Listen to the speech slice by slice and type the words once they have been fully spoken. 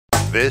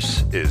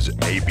This is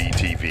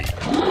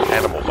ABTV,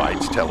 Animal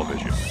Bites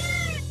Television.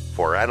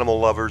 For animal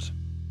lovers,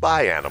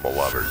 by animal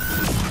lovers.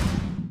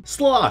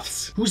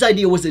 Sloths! Whose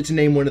idea was it to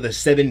name one of the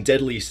 7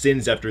 deadly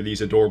sins after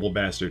these adorable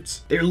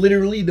bastards? They're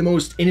literally the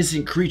most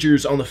innocent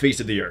creatures on the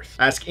face of the earth.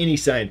 Ask any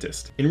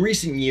scientist. In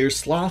recent years,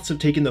 sloths have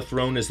taken the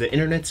throne as the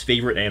internet's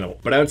favorite animal.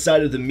 But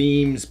outside of the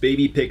memes,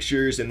 baby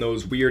pictures, and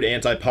those weird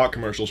anti-pot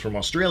commercials from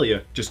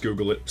Australia, just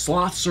Google it,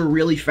 sloths are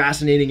really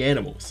fascinating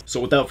animals. So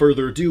without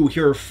further ado,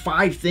 here are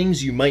 5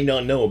 things you might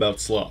not know about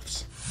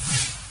sloths.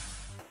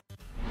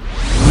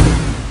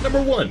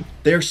 Number 1,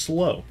 they're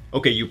slow.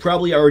 Okay, you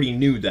probably already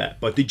knew that,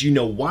 but did you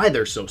know why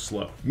they're so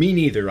slow? Me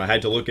neither, I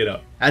had to look it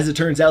up. As it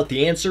turns out,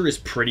 the answer is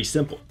pretty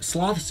simple.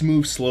 Sloths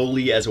move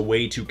slowly as a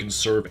way to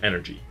conserve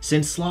energy.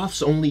 Since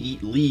sloths only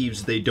eat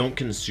leaves, they don't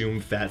consume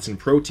fats and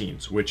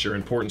proteins, which are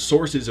important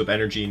sources of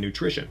energy and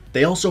nutrition.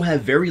 They also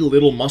have very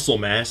little muscle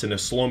mass and a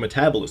slow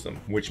metabolism,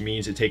 which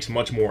means it takes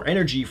much more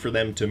energy for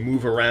them to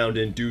move around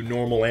and do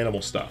normal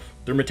animal stuff.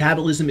 Their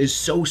metabolism is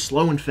so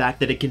slow, in fact,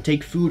 that it can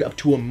take food up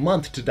to a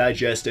month to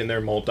digest in their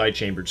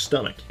multi-chambered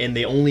stomach, and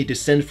they only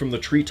descend from the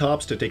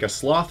treetops to take a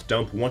sloth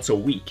dump once a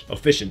week.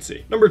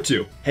 Efficiency. Number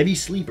 2, heavy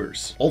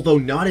sleepers. Although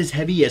not as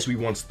heavy as we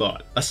once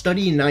thought. A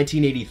study in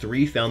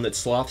 1983 found that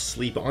sloths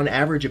sleep on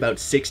average about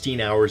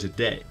 16 hours a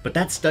day, but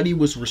that study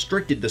was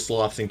restricted to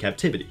sloths in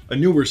captivity. A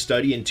newer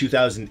study in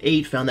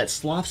 2008 found that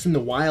sloths in the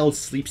wild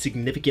sleep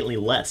significantly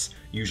less,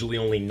 usually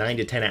only 9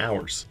 to 10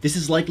 hours. This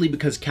is likely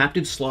because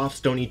captive sloths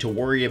don't need to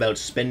worry about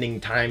spending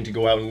time to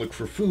go out and look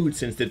for food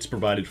since it's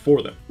provided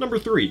for them. Number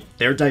 3,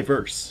 they're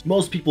diverse.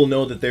 Most people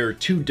know that there are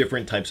 2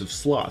 different types of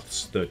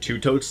sloths, the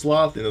 2-toed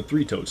sloth and the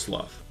 3-toed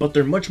sloth, but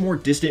they're much more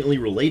distantly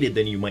related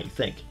than you might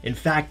think. In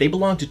fact, they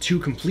belong to 2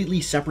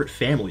 completely separate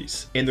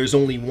families, and there's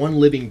only one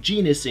living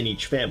genus in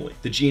each family.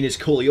 The genus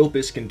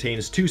Coleopus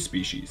contains 2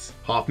 species,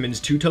 Hoffman's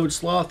 2-toed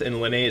sloth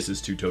and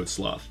Linnaeus's 2-toed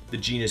sloth. The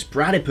genus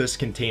Bradypus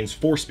contains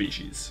 4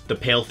 species,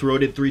 the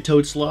pale-throated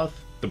 3-toed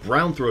sloth, the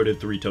brown-throated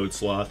 3-toed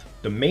sloth,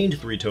 the maned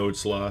 3-toed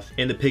sloth,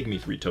 and the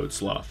pygmy 3-toed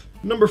sloth.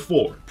 Number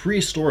 4,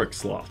 prehistoric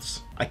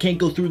sloths. I can't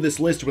go through this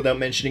list without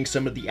mentioning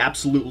some of the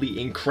absolutely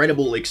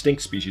incredible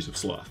extinct species of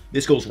sloth.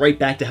 This goes right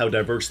back to how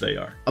diverse they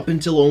are. Up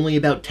until only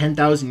about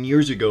 10,000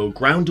 years ago,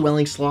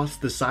 ground-dwelling sloths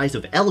the size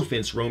of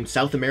elephants roamed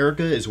South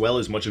America as well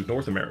as much of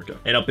North America.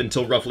 And up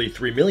until roughly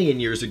 3 million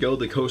years ago,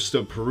 the coast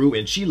of Peru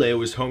and Chile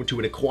was home to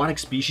an aquatic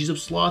species of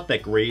sloth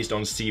that grazed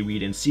on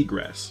seaweed and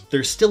seagrass.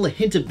 There's still a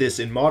hint of this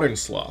in modern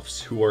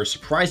sloths, who are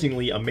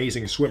surprisingly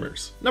amazing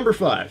swimmers. Number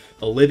 5,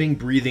 a living,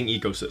 breathing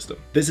ecosystem.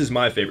 This is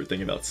my favorite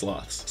thing about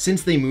sloths.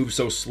 Since they move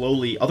so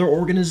slowly, other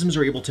organisms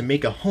are able to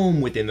make a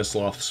home within the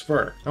sloth's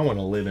fur. I want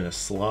to live in a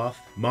sloth.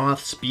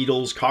 Moths,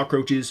 beetles,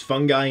 cockroaches,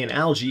 fungi, and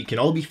algae can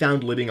all be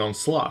found living on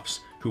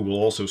sloths, who will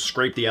also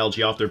scrape the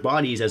algae off their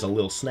bodies as a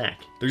little snack.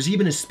 There's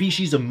even a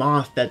species of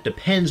moth that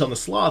depends on the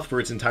sloth for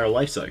its entire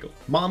life cycle.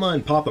 Mama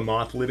and Papa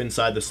moth live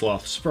inside the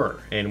sloth's fur,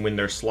 and when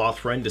their sloth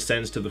friend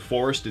descends to the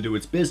forest to do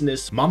its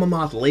business, Mama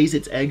moth lays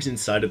its eggs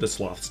inside of the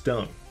sloth's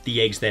dung. The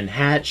eggs then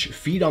hatch,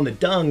 feed on the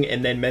dung,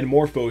 and then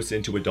metamorphose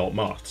into adult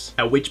moths,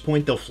 at which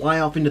point they'll fly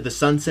off into the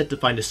sunset to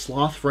find a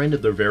sloth friend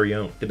of their very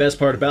own. The best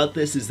part about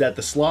this is that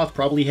the sloth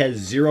probably has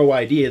zero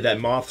idea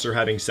that moths are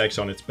having sex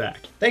on its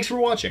back. Thanks for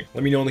watching.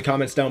 Let me know in the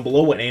comments down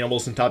below what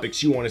animals and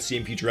topics you want to see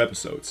in future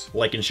episodes.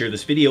 Like and share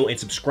this video, and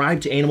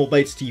subscribe to Animal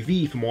Bites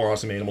TV for more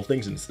awesome animal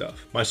things and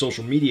stuff. My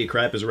social media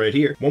crap is right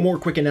here. One more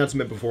quick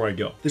announcement before I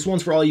go. This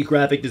one's for all you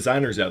graphic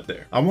designers out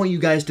there. I want you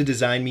guys to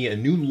design me a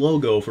new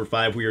logo for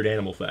 5 Weird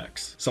Animal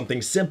Facts.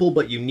 Something simple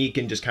but unique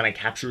and just kind of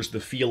captures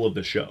the feel of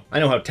the show. I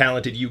know how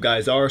talented you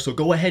guys are, so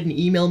go ahead and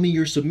email me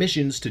your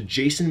submissions to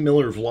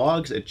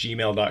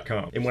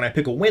jasonmillervlogs@gmail.com. And when I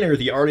pick a winner,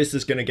 the artist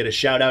is going to get a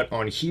shout out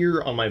on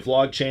here, on my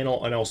vlog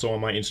channel, and also on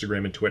my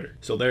Instagram and Twitter.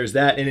 So there's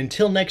that, and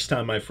until next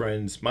time, my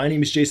friends, my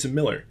name is Jason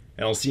Miller,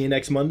 and I'll see you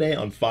next Monday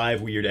on 5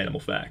 Weird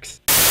Animal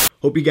Facts.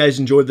 Hope you guys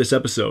enjoyed this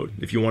episode.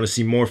 If you want to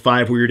see more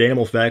 5 Weird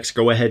Animal Facts,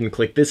 go ahead and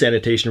click this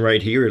annotation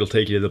right here. It'll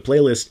take you to the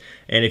playlist.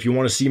 And if you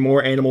want to see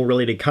more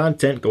animal-related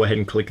content, go ahead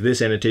and click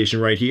this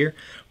annotation right here.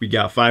 We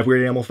got 5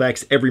 Weird Animal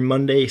Facts every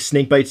Monday,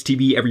 Snake Bites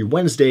TV every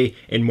Wednesday,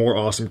 and more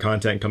awesome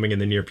content coming in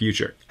the near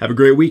future. Have a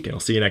great week, and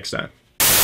I'll see you next time.